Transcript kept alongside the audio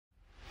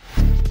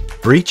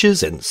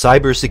Breaches and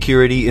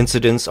cybersecurity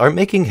incidents are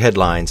making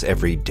headlines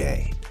every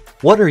day.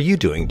 What are you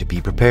doing to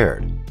be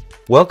prepared?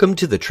 Welcome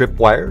to the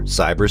Tripwire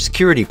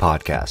Cybersecurity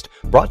Podcast,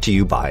 brought to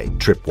you by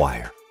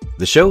Tripwire,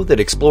 the show that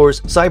explores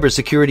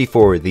cybersecurity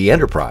for the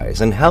enterprise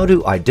and how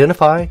to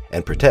identify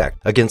and protect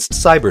against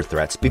cyber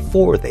threats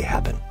before they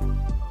happen.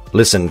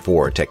 Listen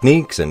for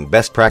techniques and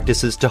best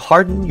practices to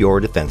harden your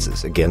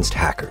defenses against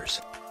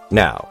hackers.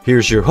 Now,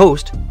 here's your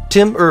host,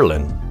 Tim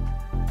Erlin.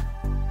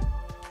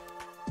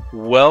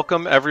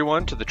 Welcome,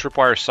 everyone, to the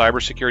Tripwire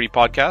Cybersecurity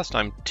Podcast.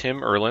 I'm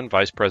Tim Erlin,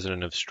 Vice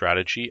President of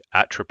Strategy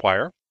at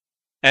Tripwire.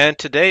 And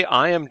today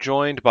I am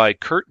joined by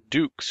Curt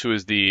Dukes, who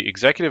is the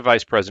Executive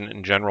Vice President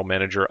and General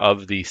Manager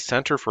of the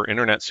Center for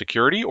Internet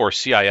Security, or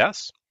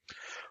CIS.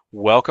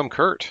 Welcome,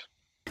 Curt.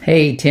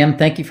 Hey, Tim.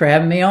 Thank you for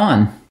having me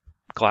on.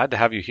 Glad to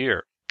have you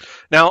here.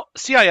 Now,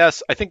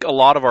 CIS, I think a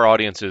lot of our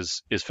audience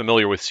is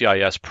familiar with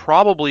CIS,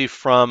 probably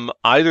from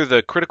either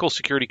the critical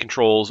security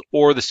controls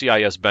or the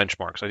CIS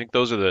benchmarks. I think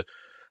those are the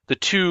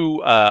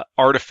two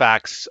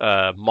artifacts,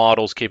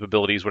 models,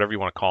 capabilities, whatever you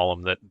want to call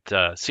them,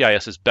 that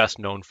CIS is best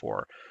known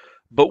for.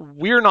 But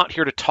we're not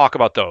here to talk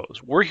about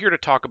those. We're here to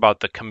talk about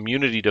the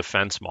community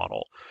defense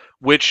model,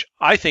 which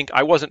I think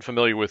I wasn't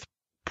familiar with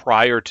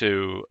prior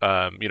to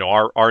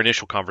our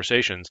initial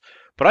conversations.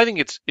 But I think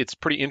it's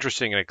pretty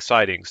interesting and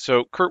exciting.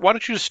 So, Curt, why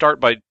don't you just start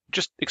by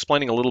just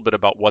explaining a little bit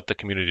about what the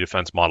community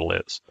defense model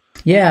is?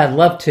 Yeah, I'd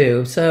love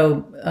to.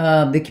 So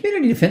the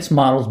community defense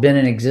model has been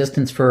in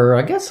existence for,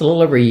 I guess, a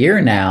little over a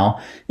year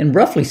now. And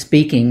roughly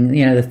speaking,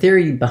 the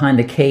theory behind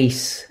the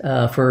case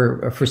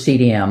for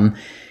CDM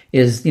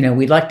is,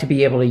 we'd like to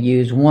be able to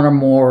use one or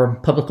more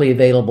publicly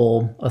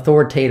available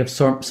authoritative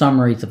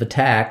summaries of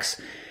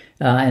attacks.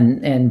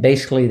 And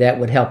basically that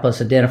would help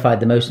us identify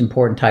the most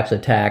important types of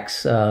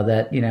attacks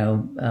that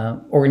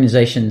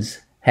organizations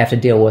have to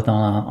deal with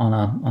on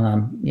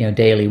a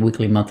daily,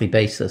 weekly, monthly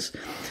basis.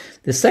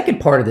 The second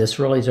part of this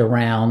really is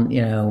around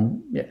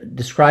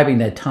describing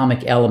the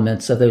atomic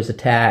elements of those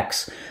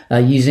attacks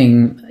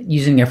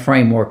using a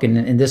framework. And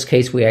in this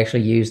case, we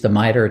actually use the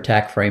MITRE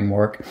attack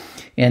framework,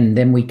 and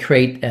then we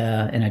create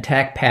an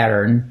attack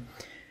pattern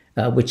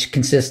which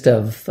consists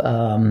of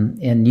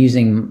in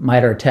using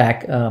MITRE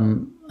attack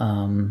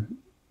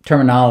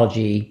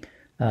terminology,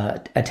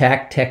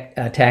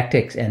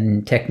 tactics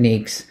and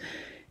techniques.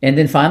 And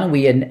then finally,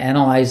 we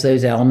analyze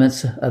those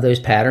elements of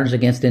those patterns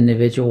against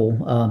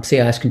individual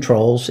CIS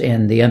controls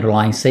and the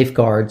underlying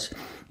safeguards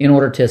in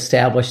order to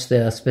establish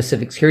the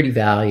specific security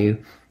value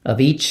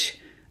of each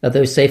of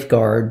those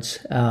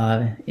safeguards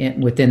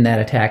within that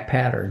attack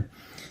pattern.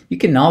 You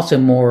can also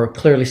more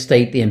clearly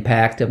state the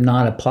impact of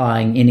not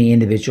applying any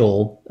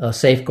individual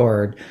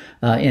safeguard.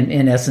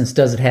 In essence,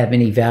 does it have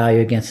any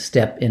value against a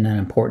step in an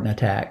important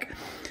attack?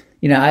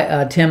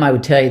 Tim, I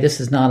would tell you this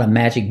is not a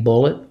magic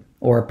bullet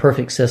or a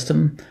perfect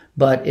system,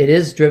 but it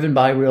is driven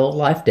by real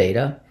life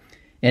data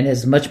and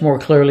is much more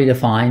clearly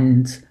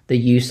defines the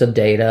use of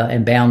data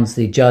and bounds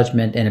the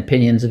judgment and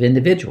opinions of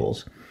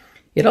individuals.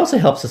 It also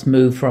helps us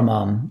move from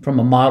a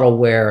model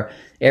where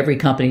every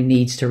company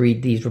needs to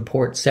read these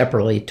reports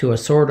separately to a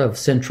sort of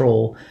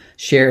central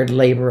shared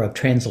labor of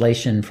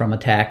translation from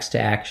attacks to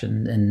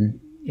action.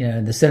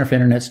 And the Center for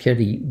Internet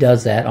Security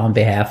does that on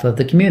behalf of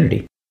the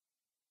community.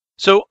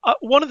 So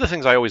one of the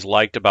things I always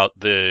liked about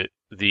the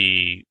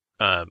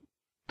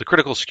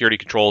critical security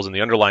controls and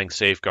the underlying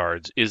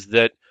safeguards is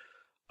that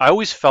I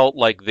always felt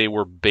like they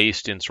were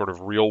based in sort of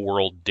real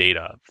world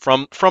data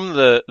from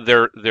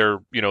their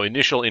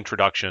initial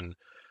introduction.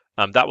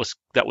 That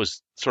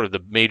was sort of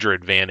the major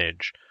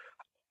advantage.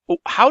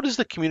 How does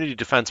the community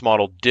defense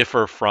model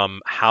differ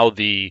from how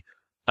the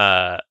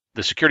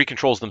security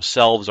controls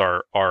themselves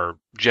are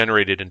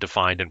generated and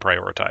defined and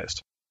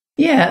prioritized?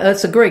 Yeah,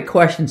 that's a great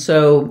question.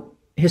 So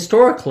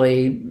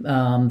historically,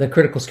 the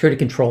critical security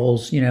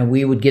controls,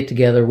 we would get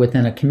together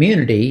within a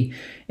community,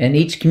 and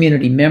each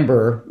community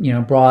member,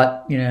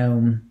 brought,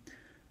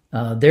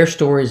 their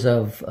stories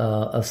of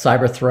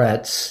cyber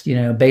threats,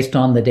 based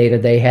on the data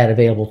they had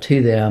available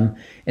to them,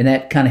 and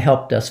that kind of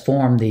helped us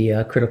form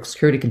the critical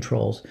security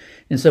controls.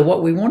 And so,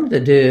 what we wanted to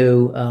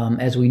do,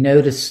 as we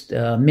noticed,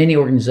 many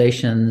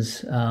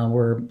organizations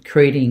were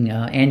creating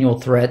annual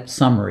threat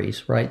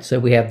summaries, right? So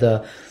we have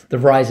the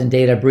Verizon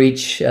data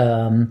breach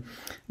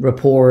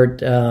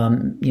report. We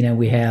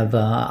have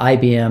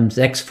IBM's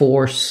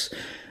X-Force,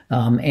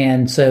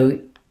 and so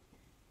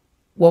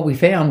what we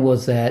found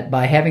was that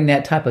by having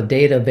that type of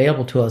data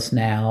available to us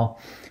now,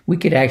 we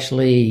could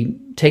actually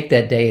take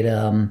that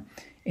data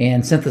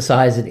and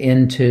synthesize it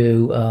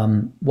into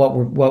what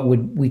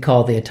would we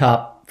call the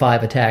top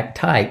 5 attack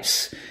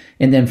types,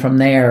 and then from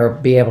there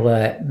be able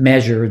to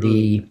measure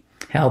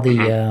how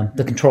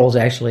the controls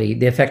actually,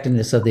 the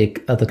effectiveness of the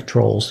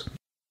controls.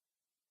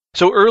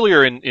 So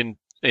earlier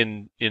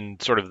in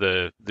sort of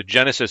the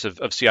genesis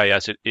of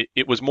CIS,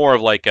 it was more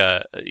of like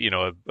a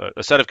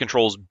set of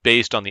controls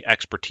based on the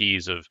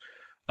expertise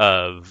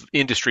of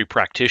industry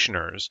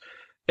practitioners.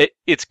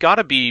 It's got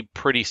to be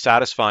pretty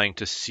satisfying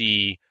to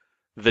see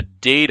the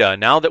data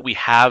now that we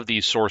have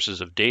these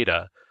sources of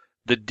data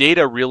the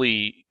data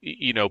really,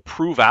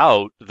 prove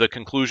out the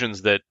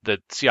conclusions that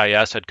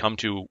CIS had come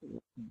to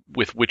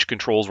with which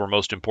controls were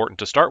most important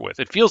to start with.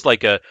 It feels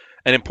like an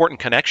important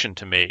connection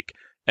to make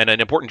and an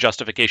important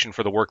justification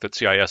for the work that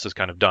CIS has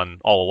kind of done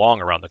all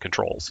along around the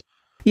controls.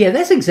 Yeah,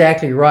 that's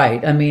exactly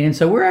right. I mean, and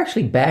so we're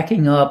actually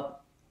backing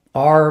up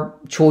our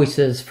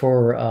choices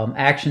for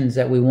actions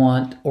that we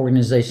want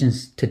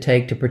organizations to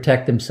take to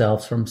protect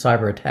themselves from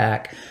cyber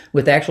attack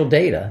with actual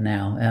data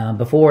now.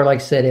 Before, like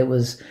I said, it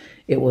was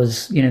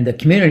the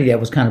community that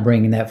was kind of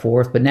bringing that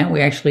forth, but now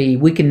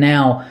we can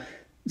now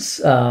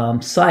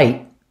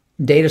cite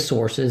data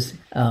sources,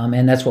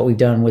 and that's what we've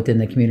done within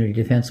the community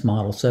defense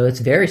model. So it's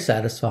very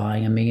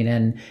satisfying. I mean,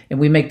 and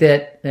we make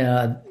that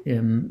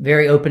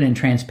very open and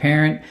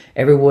transparent.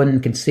 Everyone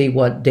can see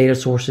what data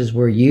sources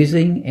we're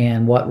using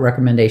and what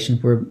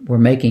recommendations we're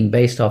making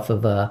based off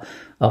the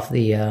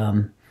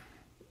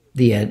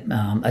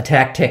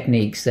attack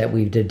techniques that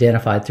we've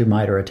identified through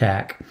MITRE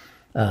ATT&CK,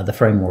 the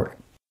framework.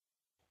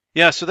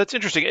 Yeah, so that's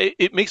interesting.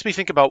 It makes me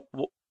think about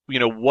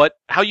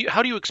how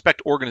do you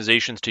expect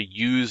organizations to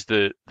use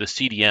the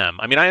CDM?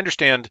 I mean, I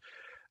understand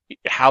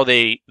how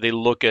they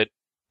look at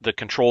the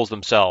controls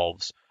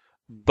themselves,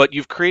 but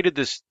you've created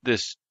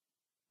this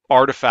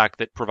artifact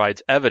that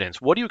provides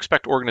evidence. What do you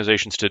expect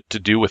organizations to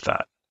do with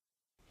that?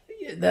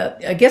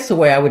 I guess the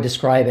way I would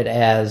describe it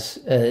as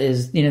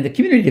is, the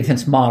community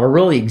defense model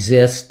really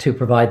exists to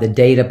provide the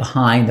data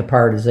behind the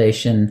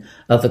prioritization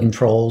of the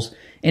controls.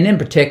 And in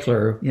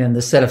particular,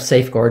 the set of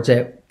safeguards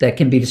that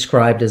can be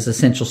described as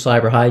essential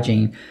cyber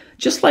hygiene,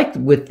 just like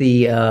with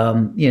the,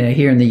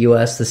 here in the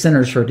U.S., the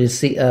Centers for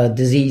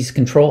Disease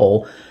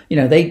Control,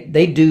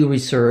 they do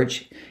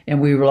research,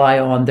 and we rely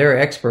on their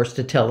experts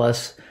to tell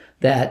us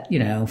that,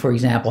 for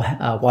example,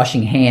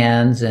 washing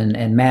hands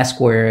and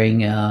mask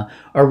wearing are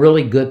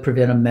really good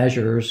preventive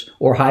measures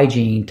or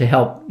hygiene to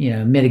help,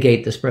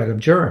 mitigate the spread of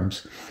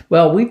germs.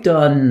 Well, we've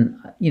done,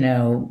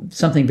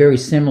 something very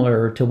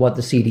similar to what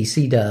the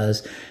CDC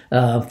does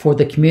for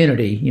the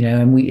community,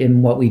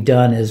 and what we've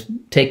done is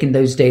taken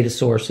those data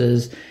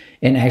sources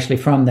and actually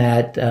from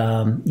that,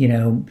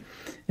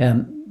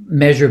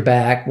 measure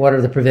back what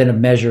are the preventive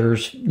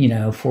measures,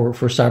 for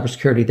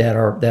cybersecurity that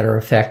are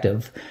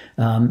effective.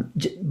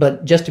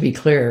 But just to be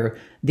clear,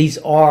 these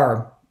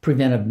are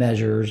preventive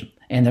measures,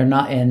 and they're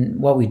not. And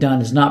what we've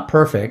done is not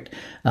perfect,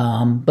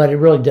 but it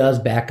really does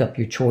back up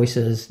your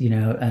choices,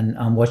 and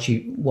on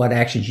what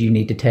actions you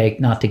need to take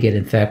not to get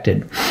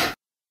infected.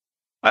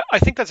 I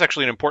think that's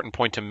actually an important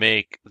point to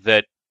make.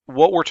 That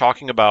what we're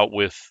talking about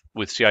with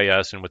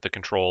CIS and with the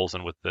controls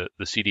and with the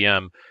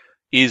CDM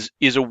is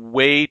a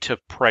way to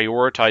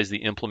prioritize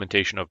the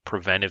implementation of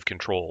preventive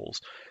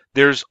controls.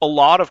 There's a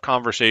lot of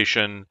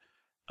conversation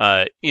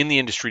in the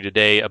industry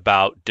today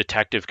about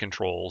detective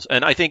controls,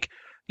 and I think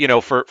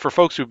for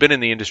folks who've been in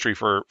the industry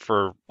for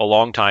a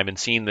long time and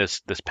seen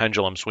this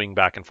pendulum swing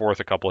back and forth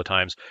a couple of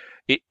times,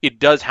 it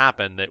does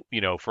happen that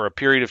for a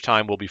period of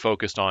time we'll be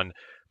focused on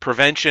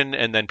prevention,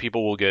 and then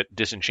people will get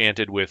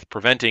disenchanted with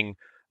preventing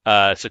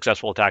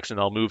successful attacks, and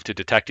they'll move to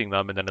detecting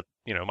them, and then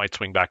it might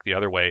swing back the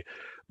other way.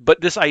 But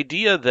this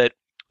idea that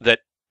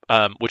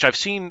which I've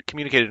seen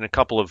communicated in a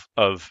couple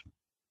of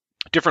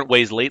different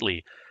ways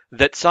lately,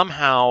 that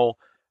somehow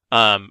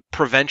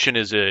prevention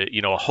is a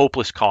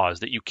hopeless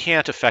cause, that you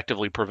can't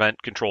effectively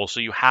prevent control,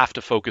 so you have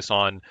to focus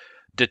on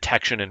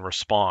detection and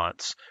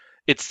response.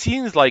 It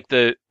seems like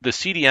the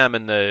CDM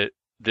and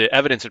the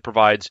evidence it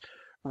provides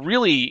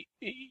really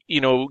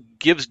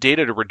gives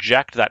data to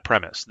reject that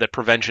premise that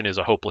prevention is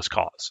a hopeless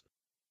cause.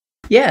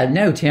 Yeah,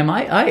 no, Tim,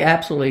 I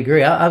absolutely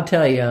agree. I'll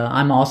tell you,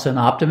 I'm also an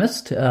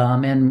optimist,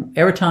 and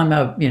every time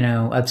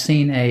I've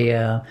seen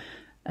a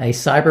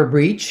cyber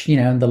breach,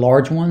 the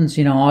large ones,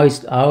 I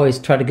always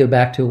try to go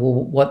back to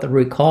what the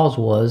root cause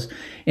was,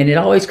 and it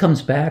always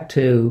comes back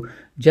to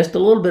just a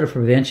little bit of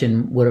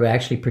prevention would have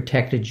actually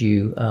protected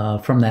you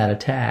from that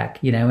attack,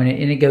 and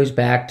it goes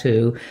back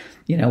to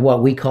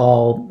what we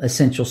call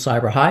essential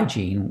cyber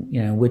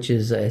hygiene, which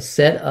is a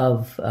set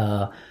of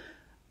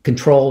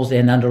controls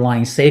and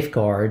underlying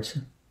safeguards,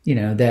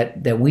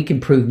 that we can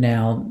prove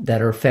now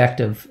that are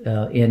effective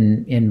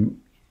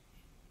in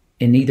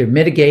either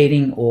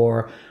mitigating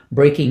or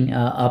breaking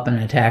up an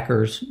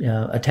attacker's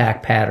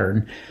attack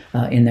pattern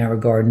in that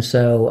regard. And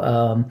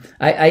so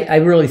I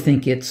really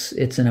think it's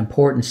an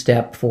important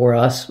step for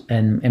us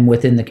and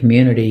within the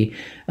community,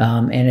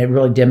 and it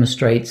really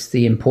demonstrates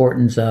the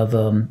importance of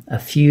a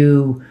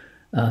few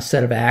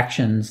set of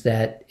actions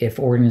that if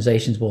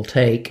organizations will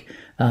take,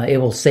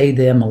 it will save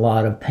them a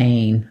lot of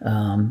pain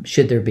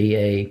should there be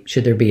a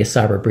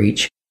cyber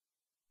breach.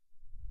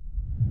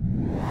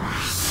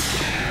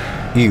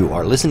 You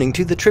are listening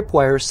to the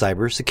Tripwire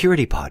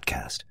Cybersecurity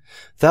Podcast.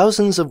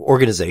 Thousands of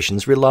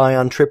organizations rely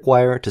on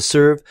Tripwire to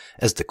serve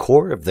as the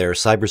core of their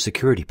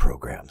cybersecurity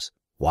programs.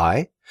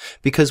 Why?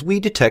 Because we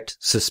detect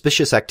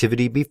suspicious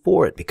activity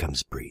before it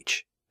becomes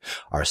breach.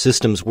 Our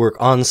systems work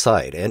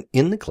on-site and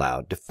in the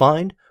cloud to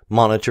find,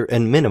 monitor,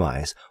 and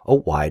minimize a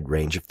wide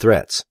range of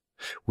threats.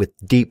 With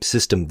deep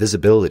system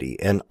visibility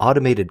and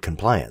automated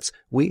compliance,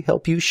 we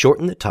help you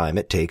shorten the time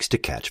it takes to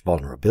catch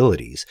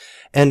vulnerabilities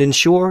and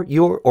ensure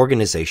your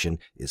organization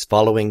is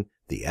following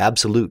the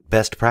absolute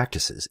best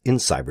practices in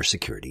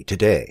cybersecurity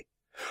today.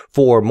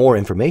 For more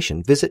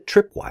information, visit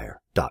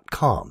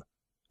tripwire.com.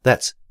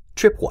 That's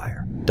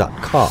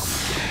tripwire.com.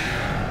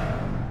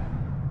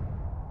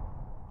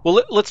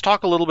 Well, let's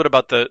talk a little bit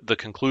about the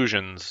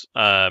conclusions.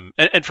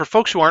 And for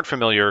folks who aren't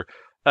familiar,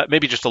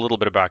 maybe just a little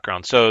bit of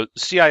background. So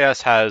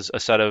CIS has a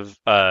set of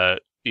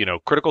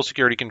critical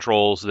security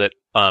controls that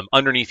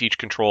underneath each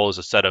control is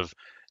a set of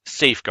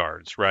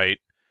safeguards, right?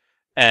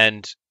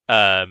 And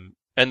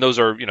those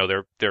are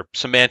they're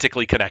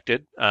semantically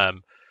connected.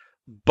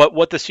 But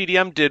what the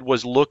CDM did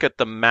was look at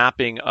the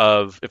mapping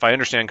of, if I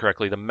understand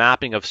correctly, the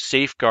mapping of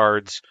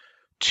safeguards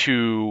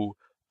to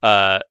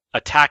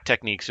attack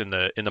techniques in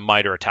the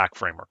MITRE attack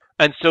framework.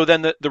 And so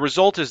then the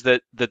result is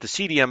that the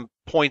CDM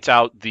points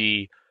out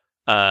the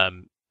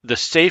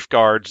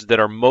safeguards that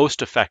are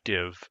most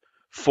effective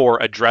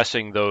for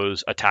addressing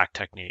those attack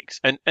techniques.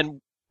 And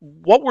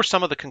what were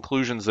some of the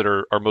conclusions that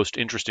are most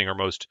interesting or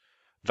most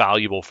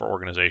valuable for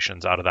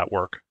organizations out of that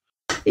work?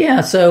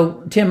 Yeah,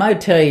 so Tim, I'd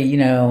tell you,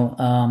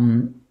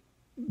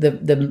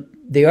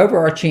 the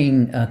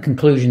overarching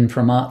conclusion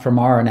from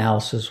our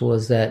analysis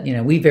was that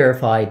we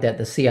verified that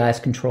the CIS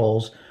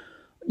controls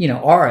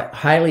are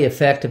highly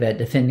effective at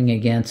defending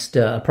against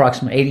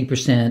approximately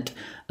 80%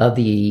 of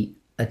the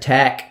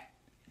attack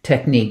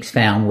techniques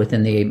found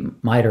within the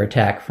MITRE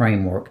attack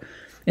framework.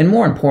 And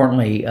more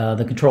importantly,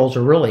 the controls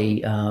are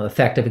really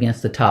effective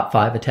against the top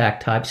 5 attack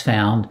types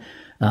found.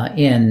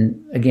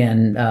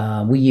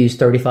 We use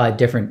 35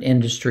 different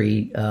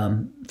industry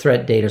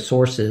threat data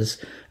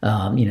sources,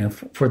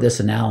 for this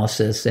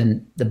analysis.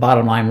 And the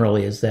bottom line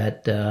really is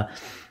that,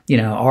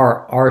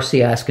 our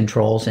CIS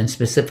controls, and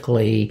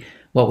specifically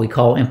what we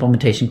call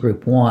Implementation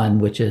Group 1,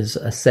 which is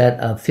a set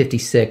of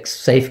 56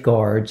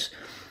 safeguards,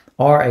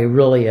 are a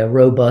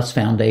robust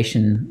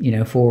foundation,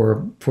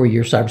 for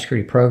your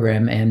cybersecurity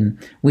program. And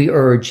we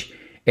urge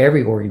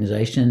every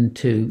organization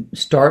to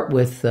start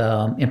with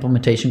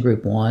Implementation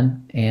Group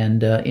 1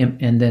 and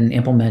then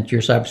implement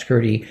your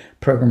cybersecurity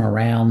program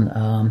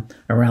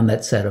around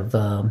that set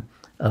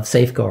of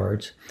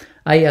safeguards.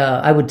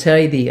 I would tell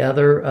you the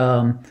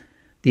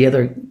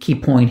other key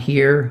point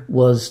here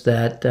was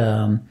that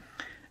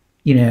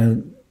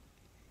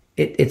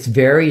it's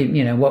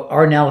very what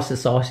our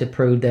analysis also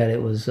proved that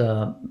it was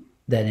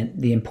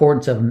that the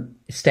importance of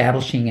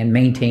establishing and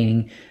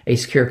maintaining a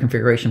secure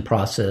configuration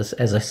process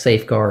as a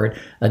safeguard,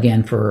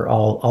 again, for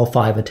all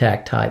 5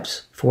 attack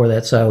types for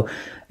that. So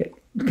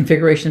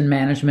configuration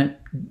management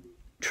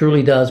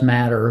truly does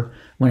matter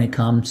when it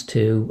comes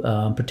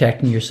to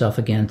protecting yourself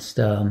against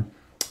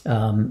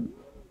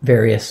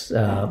various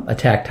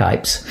attack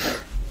types.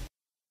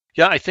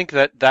 Yeah, I think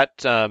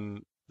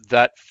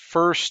that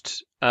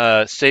first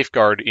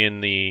safeguard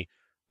in the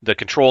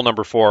control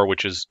number 4,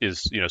 which is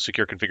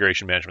secure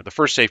configuration management. The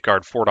first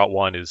safeguard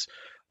 4.1 is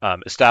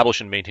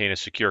establish and maintain a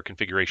secure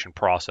configuration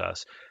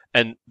process,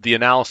 and the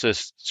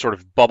analysis sort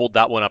of bubbled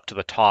that one up to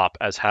the top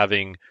as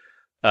having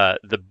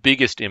the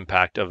biggest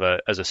impact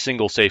as a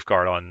single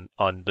safeguard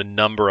on the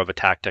number of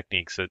attack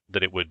techniques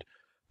that it would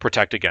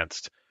protect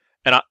against.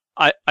 And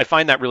I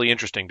find that really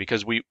interesting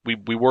because we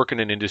work in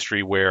an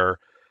industry where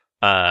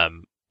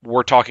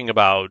we're talking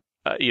about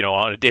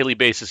on a daily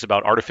basis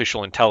about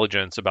artificial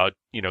intelligence, about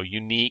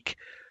unique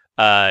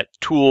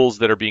tools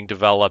that are being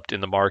developed in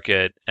the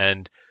market,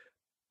 and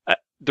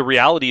the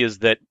reality is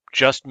that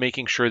just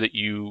making sure that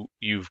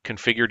you've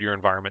configured your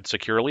environment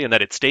securely and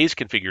that it stays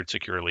configured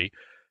securely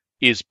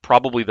is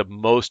probably the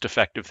most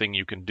effective thing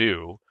you can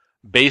do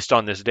based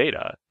on this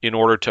data in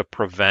order to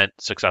prevent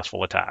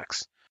successful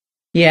attacks.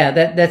 Yeah,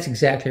 that's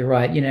exactly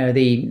right.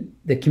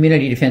 The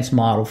community defense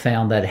model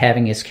found that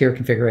having a secure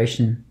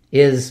configuration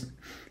is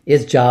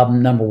job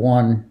number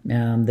 1,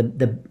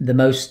 the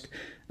most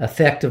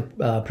effective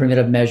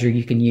primitive measure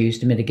you can use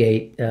to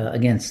mitigate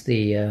against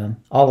the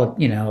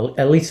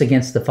at least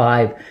against the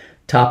 5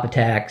 top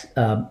attack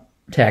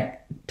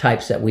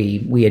types that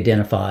we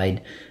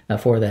identified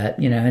for that.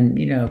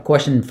 A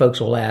question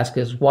folks will ask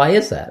is, why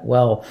is that?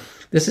 Well,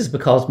 this is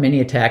because many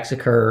attacks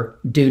occur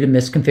due to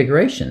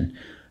misconfiguration.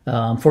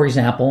 For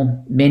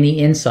example, many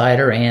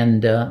insider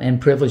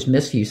and privileged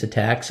misuse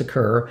attacks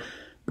occur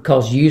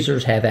because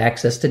users have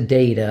access to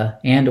data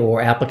and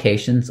or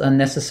applications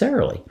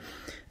unnecessarily.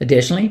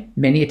 Additionally,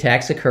 many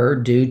attacks occur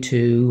due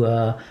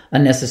to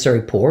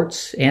unnecessary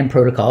ports and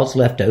protocols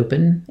left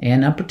open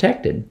and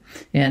unprotected.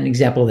 An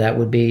example of that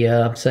would be,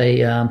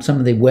 some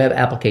of the web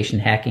application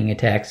hacking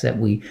attacks that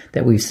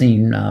we've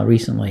seen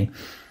recently.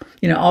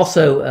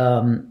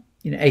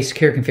 A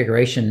secure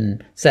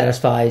configuration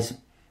satisfies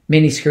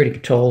many security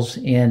controls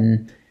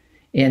in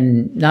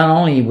not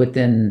only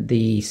within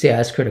the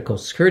CIS critical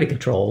security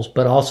controls,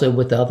 but also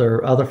with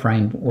other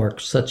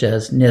frameworks such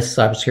as NIST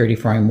cybersecurity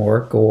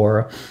framework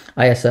or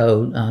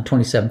ISO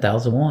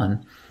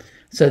 27001.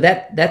 So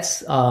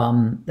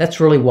that's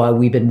really why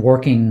we've been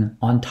working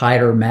on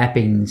tighter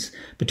mappings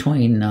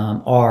between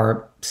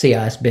our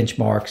CIS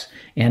benchmarks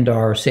and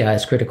our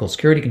CIS critical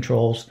security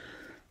controls,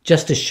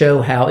 just to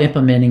show how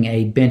implementing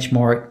a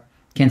benchmark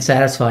can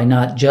satisfy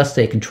not just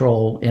a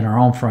control in our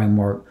own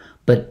framework,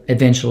 but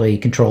eventually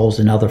controls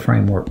in other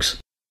frameworks.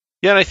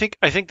 Yeah, and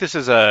I think this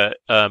is a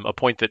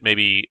point that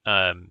maybe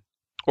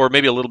or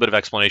maybe a little bit of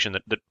explanation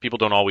that people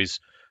don't always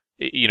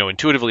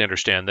intuitively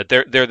understand, that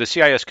they're the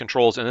CIS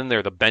controls and then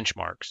they're the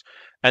benchmarks,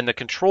 and the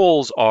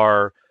controls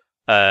are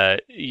a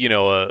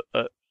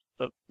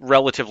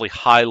relatively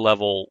high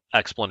level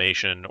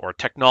explanation, or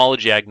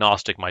technology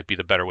agnostic might be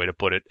the better way to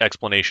put it,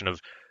 explanation of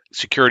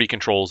security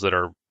controls that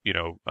are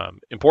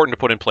important to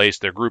put in place.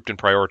 They're grouped and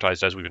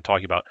prioritized, as we've been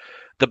talking about.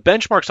 The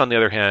benchmarks, on the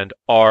other hand,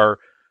 are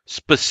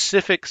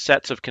specific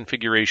sets of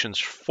configurations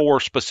for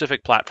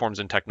specific platforms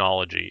and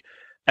technology.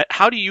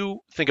 How do you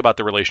think about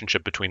the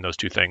relationship between those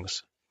two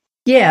things?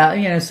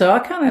 Yeah, so I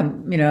kind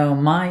of,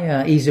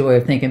 my easy way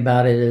of thinking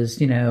about it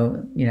is,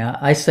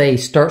 I say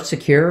start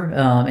secure,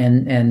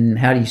 and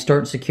how do you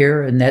start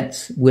secure? And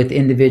that's with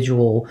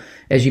individual,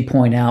 as you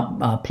point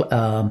out,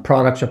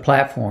 products or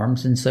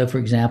platforms. And so, for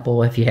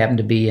example, if you happen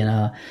to be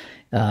in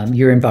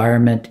your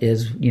environment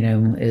is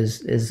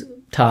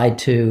tied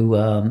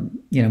to,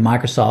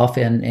 Microsoft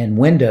and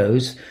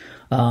Windows,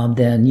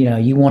 then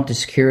you want to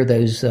secure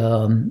those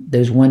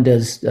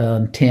Windows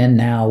 10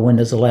 now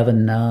Windows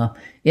 11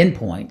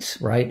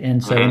 endpoints, right?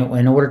 And so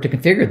in order to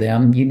configure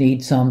them, you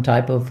need some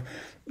type of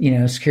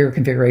secure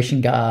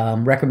configuration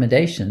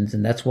recommendations,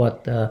 and that's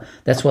what the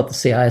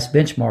CIS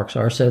benchmarks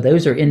are. So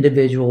those are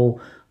individual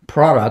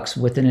products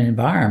within an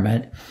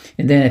environment.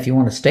 And then if you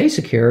want to stay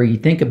secure, you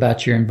think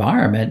about your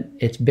environment.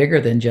 It's bigger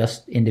than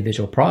just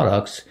individual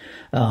products.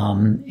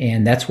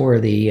 And that's where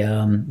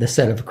the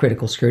set of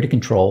critical security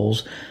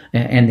controls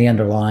and the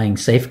underlying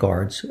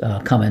safeguards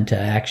come into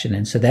action.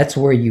 And so that's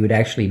where you would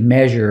actually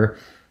measure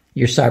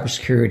your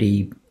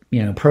cybersecurity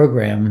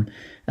program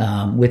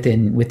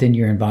within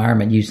your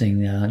environment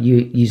using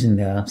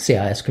the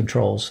CIS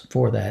controls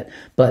for that.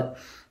 But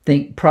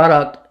think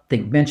product,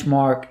 think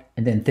benchmark,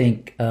 and then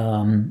think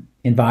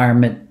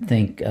environment,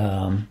 think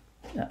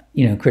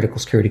critical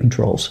security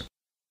controls.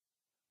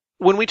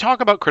 When we talk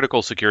about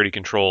critical security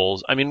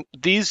controls, I mean,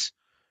 there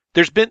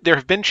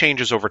have been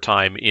changes over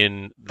time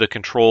in the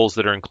controls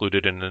that are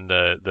included and in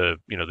the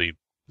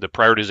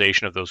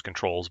prioritization of those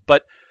controls.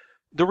 But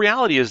the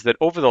reality is that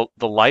over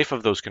the life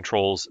of those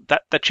controls,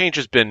 that change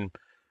has been,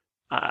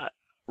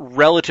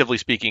 relatively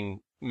speaking,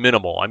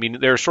 minimal. I mean,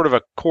 there's sort of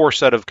a core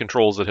set of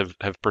controls that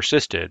have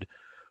persisted.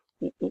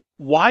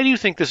 Why do you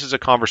think this is a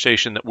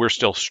conversation that we're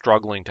still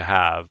struggling to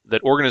have,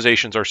 that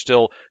organizations are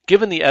still,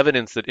 given the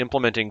evidence that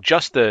implementing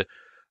just the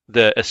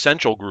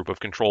essential group of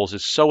controls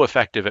is so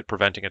effective at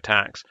preventing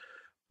attacks?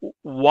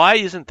 Why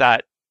isn't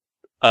that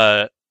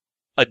a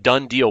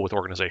done deal with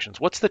organizations?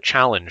 What's the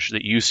challenge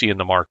that you see in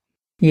the market?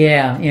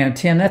 Yeah,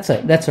 Tim, that's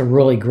a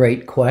really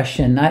great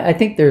question. I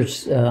think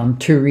there's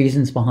two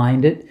reasons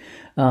behind it.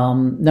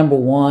 Number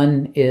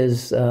one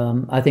is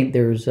I think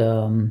there's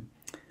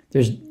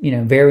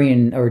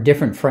varying or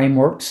different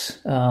frameworks,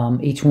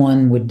 each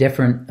one with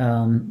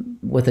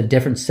a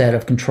different set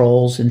of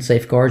controls and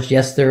safeguards.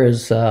 Yes, there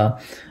is a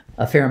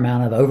fair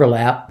amount of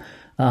overlap,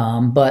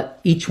 but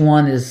each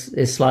one is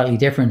slightly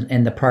different,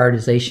 and the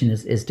prioritization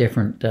is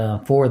different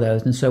for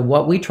those. And so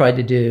what we tried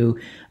to do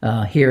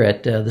here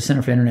at the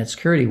Center for Internet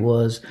Security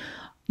was,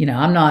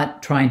 I'm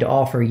not trying to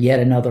offer yet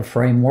another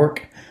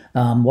framework.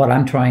 What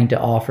I'm trying to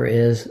offer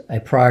is a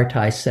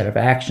prioritized set of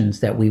actions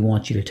that we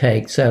want you to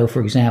take. So,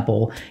 for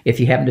example, if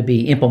you happen to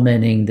be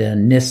implementing the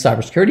NIST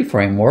cybersecurity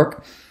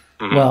framework,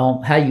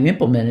 well, how you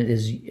implement it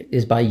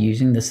is by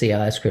using the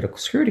CIS critical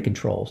security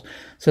controls.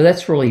 So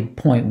that's really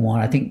point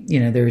one. I think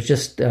there's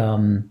just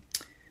a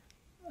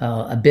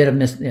bit of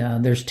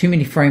there's too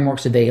many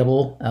frameworks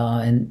available,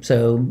 and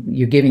so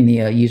you're giving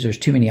the users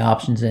too many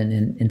options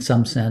in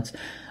some sense.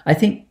 I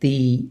think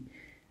the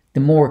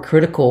more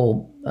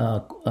critical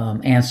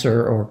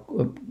answer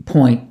or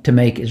point to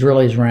make is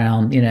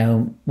around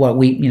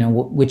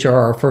which are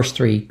our first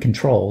three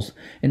controls,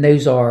 and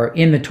those are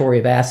inventory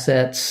of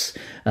assets,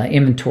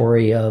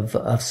 inventory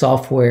of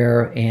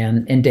software,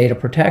 and data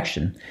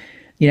protection.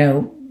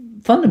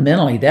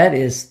 Fundamentally, that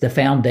is the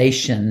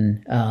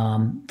foundation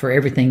for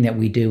everything that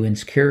we do in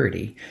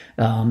security.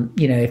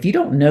 If you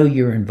don't know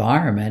your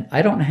environment,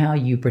 I don't know how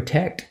you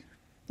protect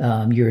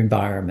your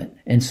environment.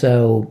 And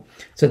so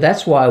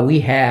that's why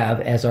we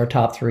have as our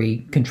top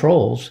three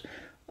controls,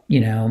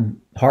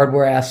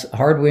 hardware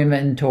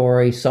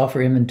inventory,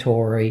 software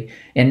inventory,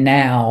 and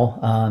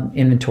now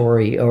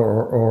inventory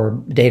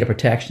or data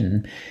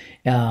protection.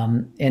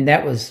 And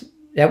that was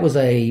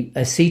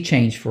a sea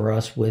change for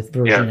us with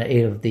version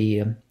 8 of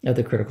the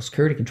critical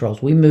security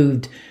controls. We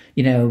moved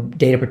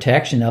data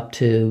protection up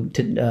to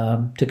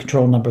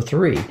control number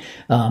 3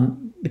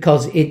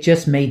 because it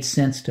just made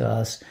sense to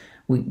us.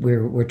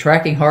 We're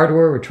tracking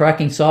hardware, we're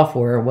tracking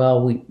software.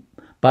 Well,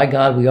 by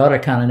God, we ought to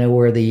kind of know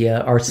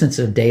where our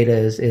sensitive data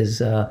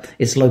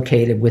is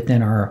located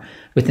within our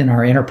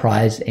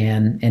enterprise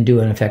and do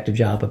an effective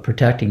job of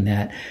protecting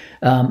that.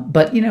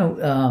 But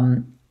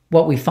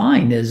what we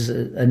find is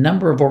a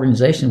number of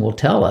organizations will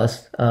tell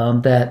us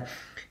that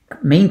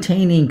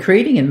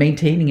creating and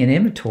maintaining an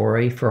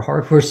inventory for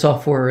hardware,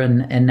 software,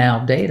 and now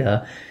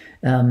data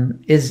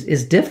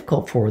is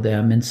difficult for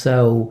them. And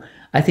so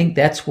I think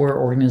that's where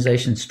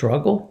organizations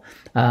struggle.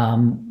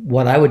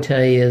 What I would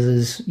tell you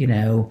is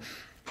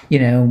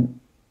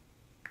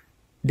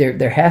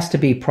there has to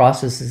be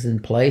processes in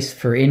place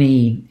for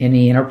any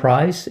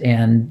enterprise,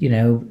 and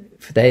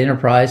for that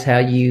enterprise, how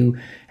you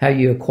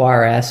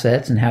acquire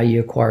assets and how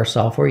you acquire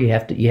software, you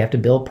have to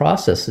build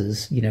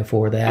processes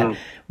for that,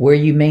 where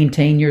you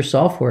maintain your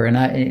software and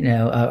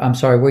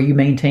where you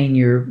maintain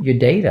your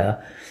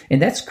data.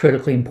 And that's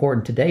critically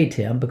important today,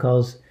 Tim,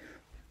 because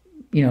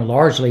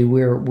largely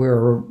we're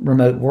a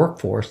remote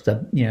workforce.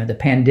 The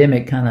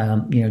pandemic kind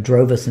of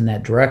drove us in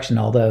that direction,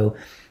 although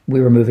we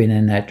were moving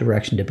in that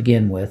direction to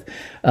begin with.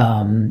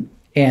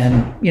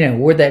 And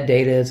where that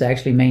data is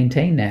actually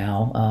maintained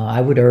now, I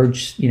would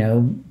urge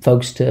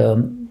folks to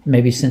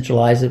maybe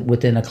centralize it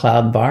within a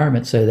cloud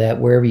environment, so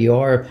that wherever you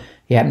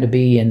happen to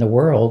be in the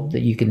world,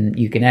 that you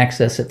can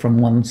access it from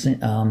one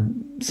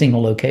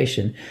single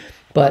location.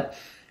 But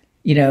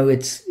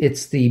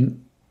it's the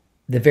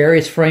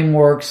various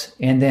frameworks,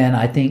 and then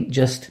I think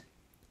just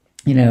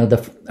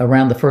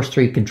around the first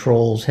three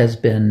controls has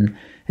been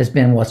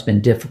what's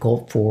been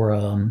difficult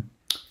for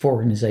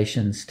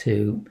organizations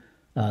to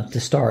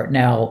start.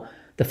 Now,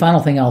 the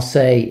final thing I'll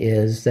say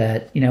is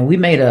that we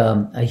made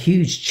a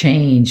huge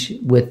change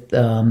with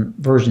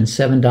version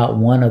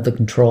 7.1 of the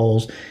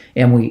controls,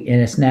 and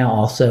it's now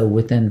also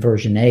within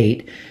version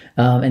 8,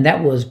 and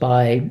that was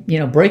by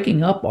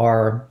breaking up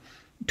our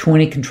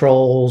 20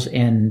 controls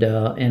and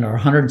our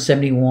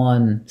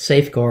 171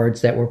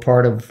 safeguards that were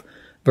part of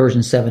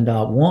version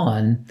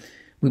 7.1.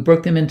 We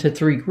broke them into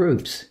 3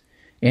 groups.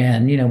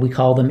 And, we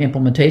call them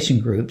implementation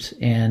groups.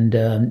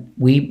 And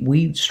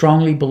we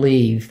strongly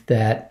believe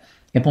that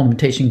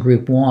implementation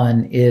group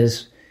 1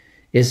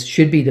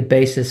 should be the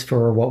basis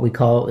for what we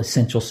call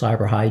essential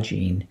cyber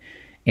hygiene.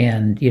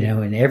 And,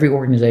 and every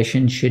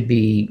organization should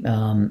be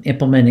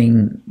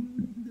implementing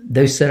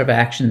those set of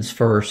actions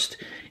first,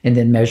 and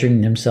then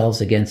measuring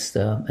themselves against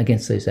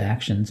those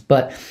actions.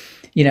 But,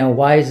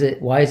 why is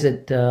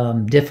it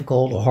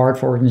difficult or hard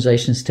for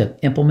organizations to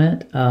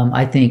implement?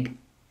 I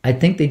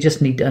think they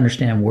just need to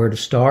understand where to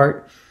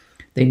start.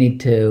 They need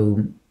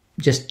to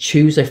just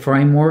choose a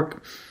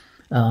framework,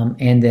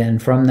 and then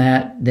from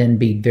that, then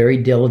be very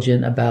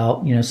diligent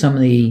about some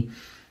of the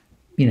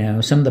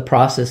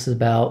processes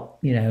about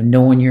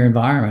knowing your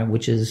environment,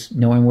 which is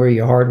knowing where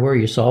your hardware,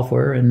 your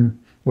software, and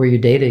where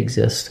your data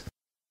exists.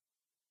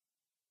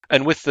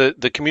 And with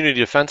the community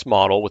defense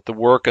model, with the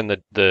work and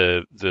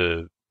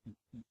the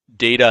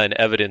data and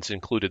evidence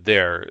included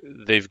there,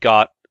 they've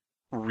got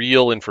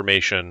real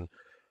information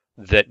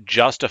that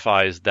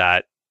justifies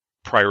that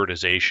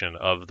prioritization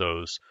of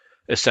those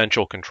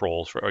essential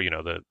controls for,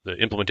 the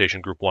implementation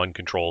group 1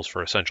 controls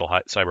for essential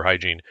cyber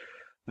hygiene,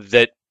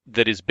 that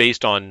is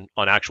based on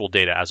actual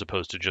data, as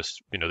opposed to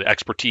just the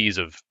expertise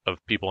of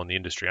people in the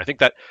industry. I think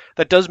that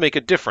does make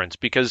a difference,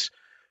 because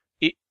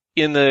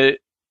in the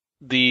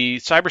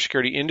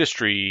cybersecurity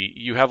industry,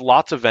 you have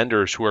lots of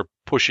vendors who are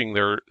pushing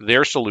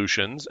their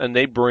solutions, and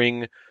they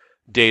bring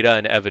data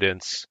and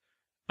evidence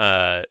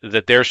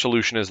that their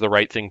solution is the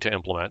right thing to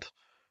implement.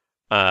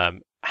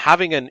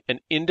 Having an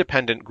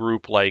independent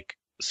group like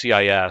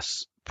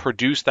CIS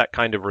produce that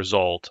kind of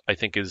result, I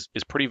think is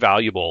pretty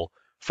valuable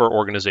for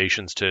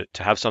organizations to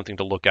have something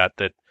to look at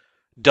that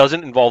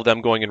doesn't involve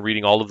them going and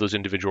reading all of those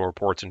individual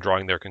reports and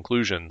drawing their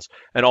conclusions,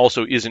 and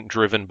also isn't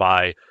driven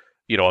by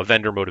a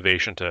vendor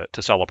motivation to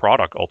sell a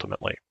product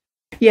ultimately.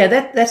 Yeah,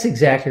 that's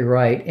exactly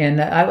right.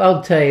 And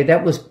I'll tell you,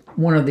 that was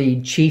one of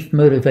the chief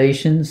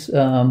motivations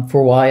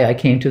for why I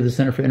came to the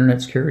Center for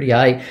Internet Security.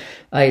 I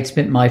had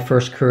spent my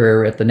first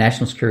career at the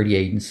National Security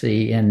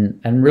Agency,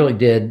 and really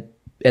did,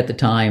 at the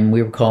time,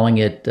 we were calling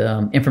it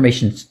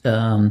information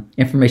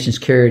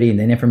security, and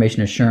then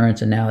information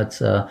assurance, and now it's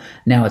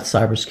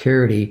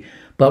cybersecurity.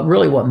 But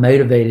really, what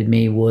motivated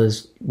me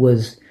was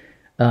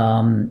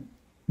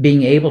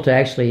being able to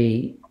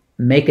actually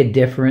make a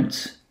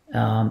difference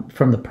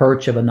from the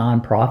perch of a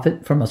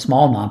nonprofit, from a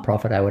small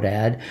nonprofit, I would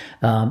add.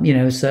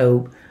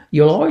 So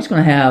you're always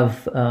going to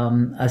have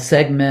a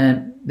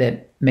segment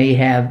that may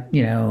have,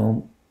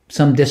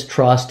 some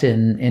distrust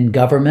in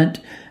government,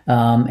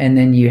 and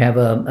then you have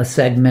a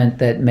segment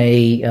that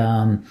may,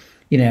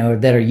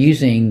 that are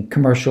using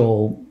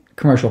commercial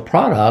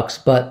products,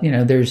 but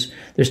there's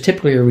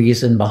typically a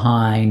reason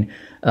behind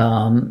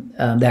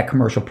that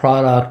commercial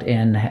product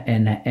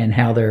and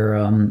how they're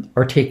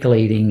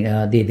articulating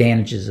the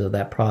advantages of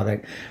that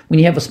product. When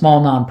you have a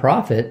small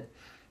nonprofit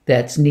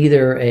that's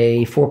neither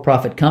a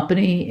for-profit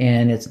company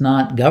and it's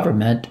not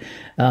government,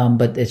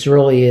 but it's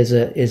really is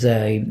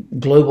a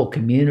global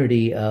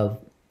community of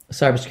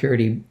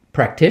cybersecurity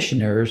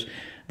practitioners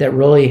that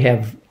really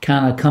have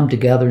kind of come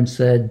together and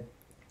said,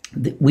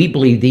 we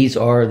believe these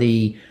are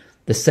the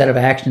set of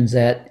actions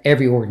that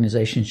every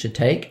organization should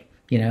take.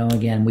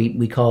 Again,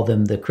 we call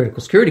them the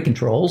critical security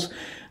controls.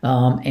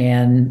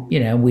 And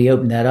we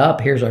open that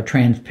up. Here's our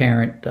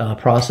transparent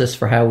process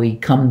for how we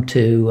come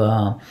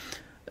to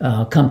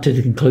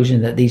the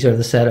conclusion that these are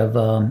the set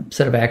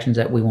of actions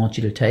that we want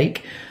you to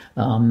take.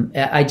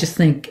 I just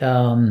think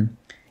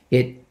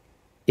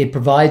it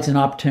provides an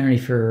opportunity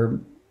for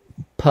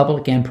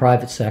public and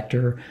private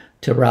sector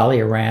to rally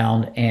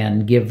around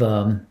and give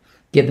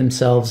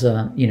themselves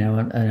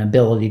an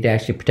ability to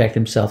actually protect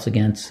themselves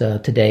against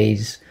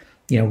today's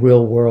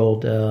real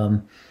world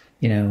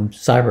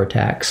cyber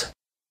attacks.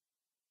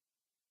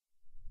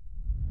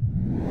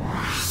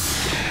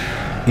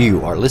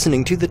 You are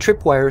listening to the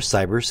Tripwire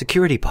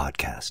Cybersecurity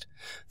Podcast.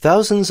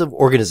 Thousands of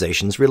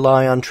organizations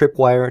rely on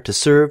Tripwire to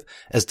serve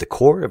as the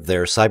core of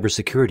their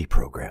cybersecurity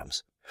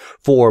programs.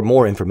 For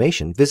more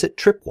information, visit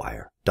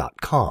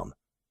tripwire.com.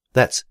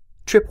 That's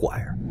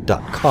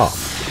tripwire.com.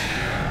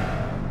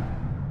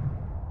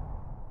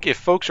 If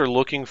folks are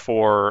looking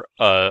for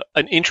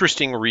an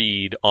interesting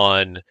read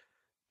on,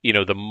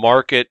 the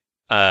market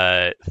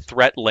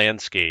threat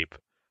landscape,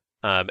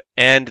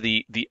 and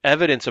the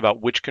evidence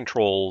about which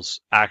controls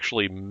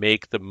actually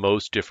make the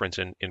most difference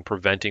in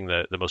preventing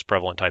the most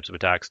prevalent types of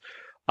attacks,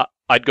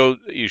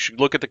 you should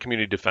look at the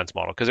community defense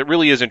model, because it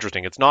really is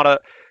interesting. It's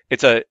not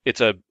it's a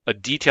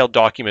detailed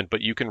document,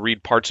 but you can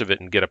read parts of it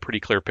and get a pretty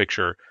clear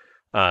picture.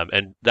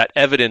 And that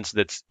evidence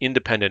that's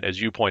independent, as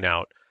you point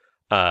out,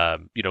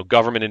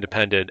 government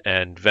independent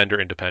and vendor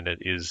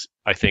independent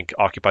I think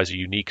occupies a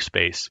unique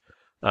space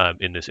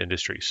in this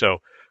industry. So,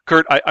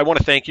 Curt, I want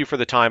to thank you for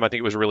the time. I think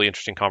it was a really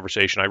interesting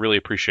conversation. I really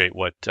appreciate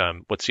what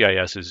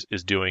CIS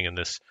is doing, in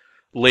this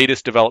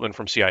latest development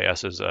from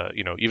CIS is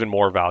even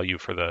more value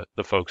for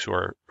the folks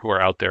who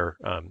are out there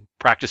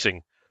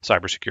practicing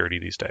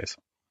cybersecurity these days.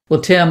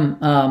 Well, Tim,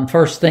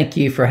 first, thank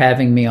you for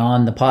having me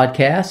on the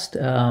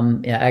podcast.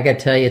 I got to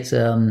tell you, it's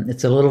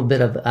a little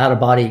bit of out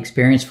of body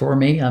experience for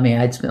me. I mean,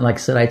 I'd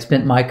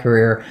spent my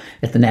career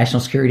at the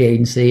National Security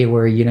Agency,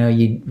 where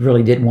you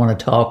really didn't want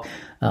to talk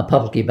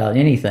publicly about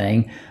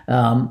anything.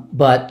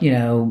 But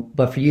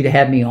for you to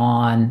have me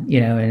on,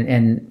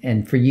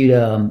 and for you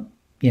to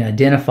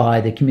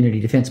identify the community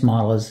defense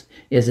model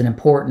is an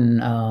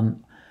important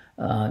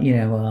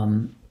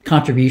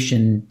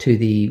contribution to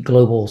the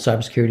global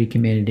cybersecurity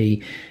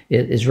community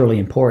is really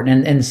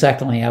important. And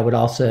secondly, I would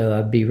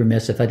also be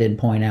remiss if I didn't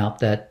point out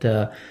that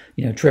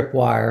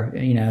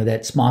Tripwire,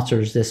 that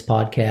sponsors this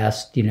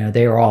podcast,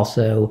 they are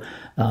also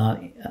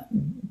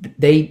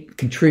they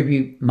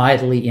contribute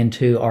mightily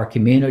into our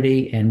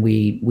community, and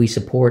we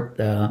support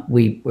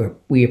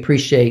we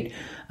appreciate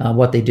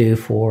what they do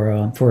for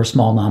a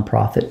small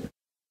nonprofit.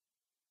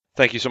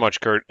 Thank you so much,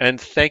 Curt.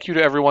 And thank you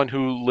to everyone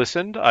who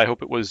listened. I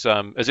hope it was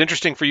as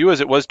interesting for you as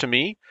it was to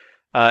me,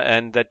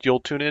 and that you'll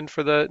tune in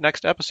for the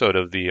next episode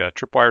of the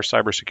Tripwire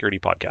Cybersecurity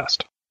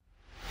Podcast.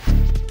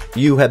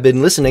 You have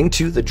been listening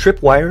to the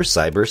Tripwire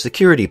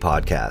Cybersecurity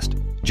Podcast.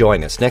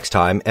 Join us next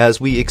time as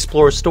we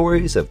explore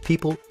stories of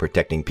people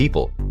protecting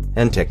people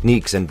and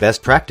techniques and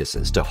best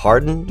practices to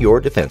harden your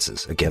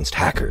defenses against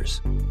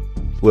hackers.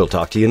 We'll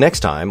talk to you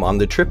next time on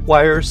the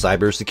Tripwire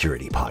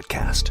Cybersecurity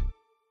Podcast.